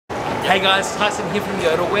Hey guys, Tyson here from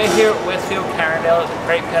Yodel. We're here at Westfield Carindale at the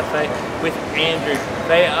Crepe Cafe with Andrew.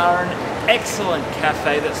 They are an excellent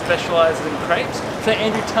cafe that specialises in crepes. So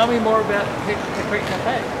Andrew, tell me more about the Crepe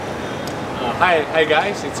Cafe. Hi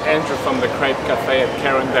guys, it's Andrew from the Crepe Cafe at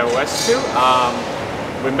Carindale Westfield.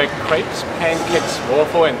 We make crepes, pancakes,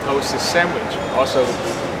 waffle and toasted sandwich, also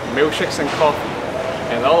milkshakes and coffee.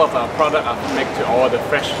 And all of our products are made to order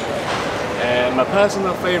freshly. And my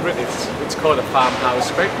personal favorite is it's called the farmhouse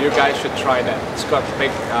crepe. You guys should try that. It's got big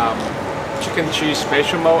chicken cheese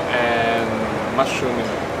bechamel and mushroom in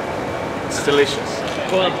it. It's delicious.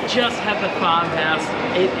 Well, just had the farmhouse.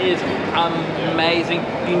 It is amazing.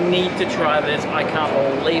 You need to try this. I can't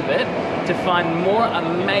believe it. To find more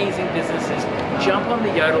amazing businesses, jump on the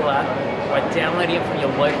Yodel app by downloading it from your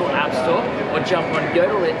local app store or jump on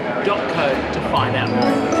yodelit.co to find out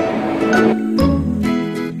more.